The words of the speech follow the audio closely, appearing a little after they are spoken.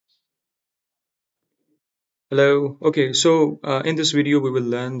Hello. Okay, so in this video we will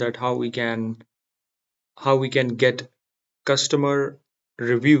learn that how we can get customer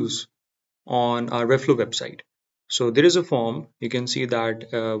reviews on our Webflow website. So there is a form. You can see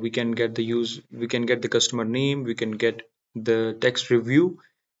that we can get the customer name, we can get the text review,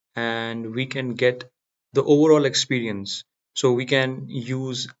 and we can get the overall experience. So we can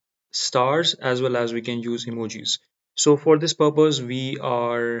use stars as well as we can use emojis. So for this purpose, we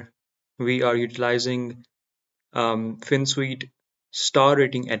are utilizing FinSuite star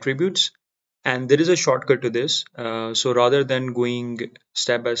rating attributes. And there is a shortcut to this. So rather than going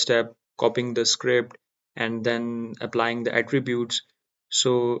step by step, copying the script and then applying the attributes,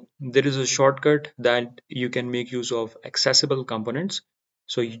 so there is a shortcut that you can make use of accessible components.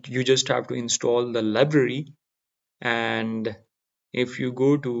 So you just have to install the library, and if you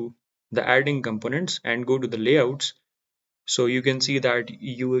go to the adding components and go to the layouts, so you can see that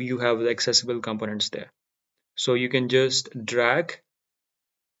you have the accessible components there. So you can just drag,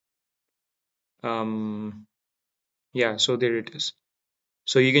 um, yeah, so there it is.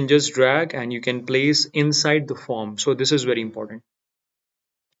 So you can just drag and you can place inside the form. So this is very important.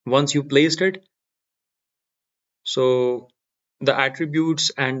 Once you placed it, so the attributes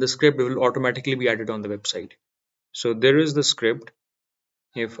and the script will automatically be added on the website. So there is the script.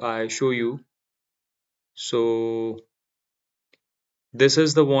 If I show you, so this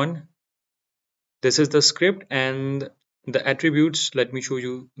is the one, this is the script, and the attributes, let me show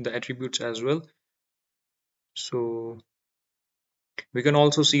you the attributes as well. So we can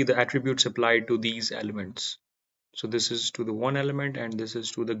also see the attributes applied to these elements. So this is to the one element and this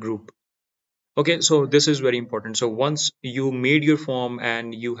is to the group. Okay, so this is very important. So once you made your form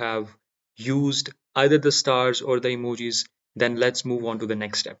and you have used either the stars or the emojis, then let's move on to the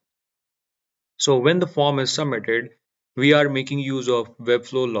next step. So when the form is submitted, we are making use of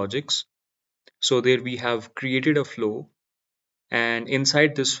Webflow logics. So there we have created a flow, and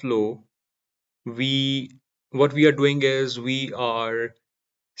inside this flow, we what we are doing is we are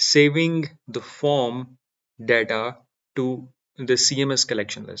saving the form data to the CMS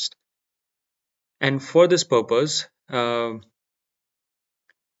collection list. And for this purpose,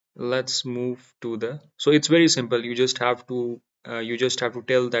 let's move to the, so it's very simple. You just have to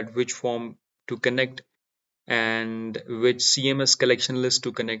tell that which form to connect and which CMS collection list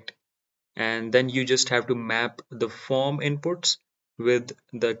to connect, and then you just have to map the form inputs with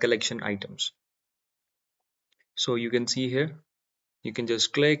the collection items. So you can see here, you can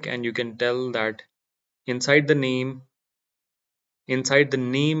just click and you can tell that inside the name,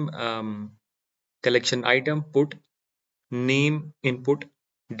 collection item, put name input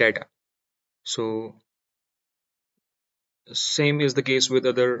data. So same is the case with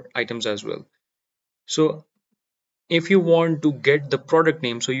other items as well. So if you want to get the product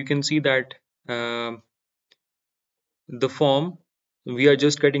name, so you can see that the form, we are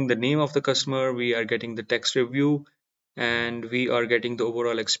just getting the name of the customer, we are getting the text review, and we are getting the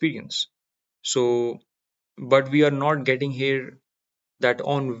overall experience. So but we are not getting here that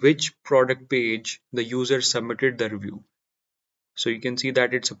on which product page the user submitted the review. So you can see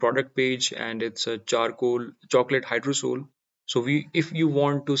that it's a product page and it's a charcoal chocolate hydrosol. So we if you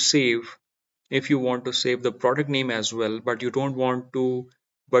want to save, if you want to save the product name as well, but you don't want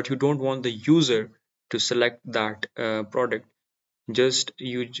the user to select that product, just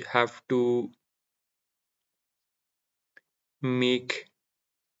have to make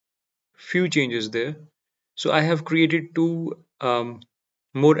few changes there. So I have created two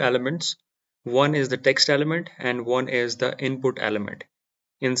more elements. One is the text element and one is the input element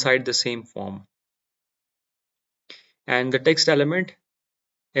inside the same form. And the text element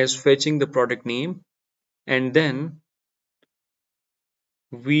is fetching the product name, and then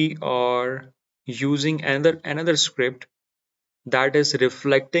we are using another script that is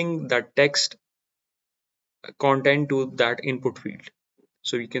reflecting the text content to that input field.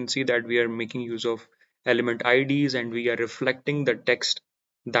 So you can see that we are making use of element IDs and we are reflecting the text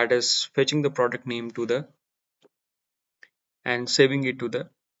that is fetching the product name to the and saving it to the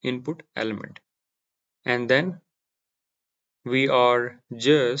input element. And then we are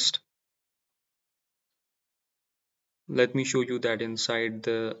just, let me show you that inside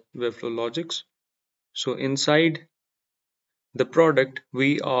the Webflow logics. So inside the product,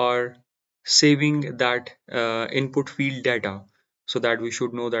 we are saving that input field data so that we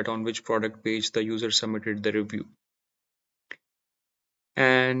should know that on which product page the user submitted the review.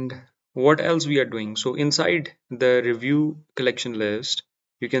 And what else we are doing? So inside the review collection list,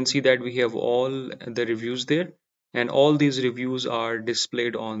 you can see that we have all the reviews there, and all these reviews are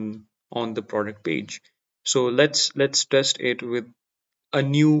displayed on the product page. So let's test it with a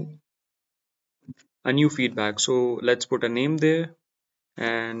new a new feedback. So let's put a name there,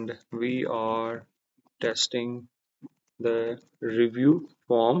 and we are testing the review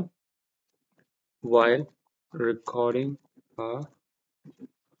form while recording a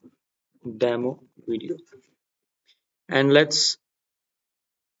demo video. And let's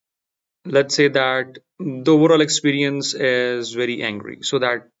say that the overall experience is very angry, so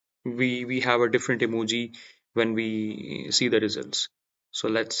that we have a different emoji when we see the results. So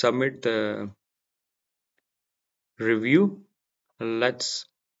let's submit the review. Let's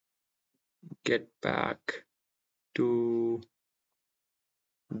get back to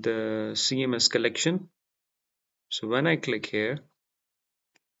the CMS collection. So when I click here,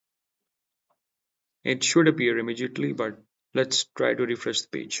 it should appear immediately, but let's try to refresh the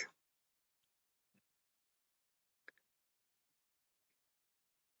page.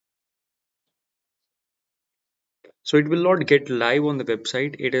 So it will not get live on the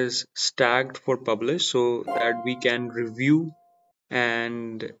website. It is tagged for publish so that we can review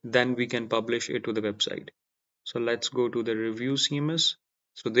and then we can publish it to the website. So let's go to the review CMS.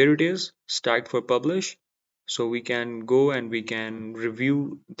 So there it is, tagged for publish. So we can go and we can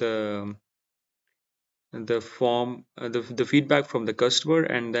review the form, the feedback from the customer,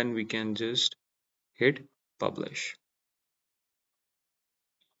 and then we can just hit publish.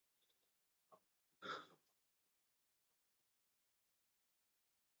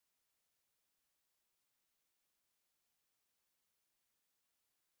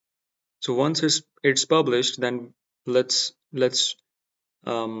 So once it's published, then let's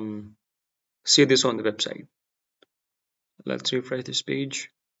um, see this on the website. Let's refresh this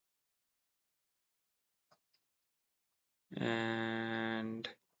page, and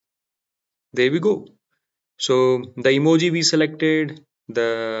there we go. So the emoji we selected,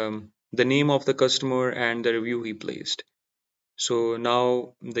 the name of the customer, and the review he placed. So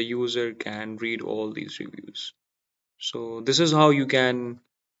now the user can read all these reviews. So this is how you can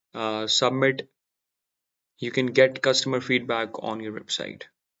submit, you can get customer feedback on your website.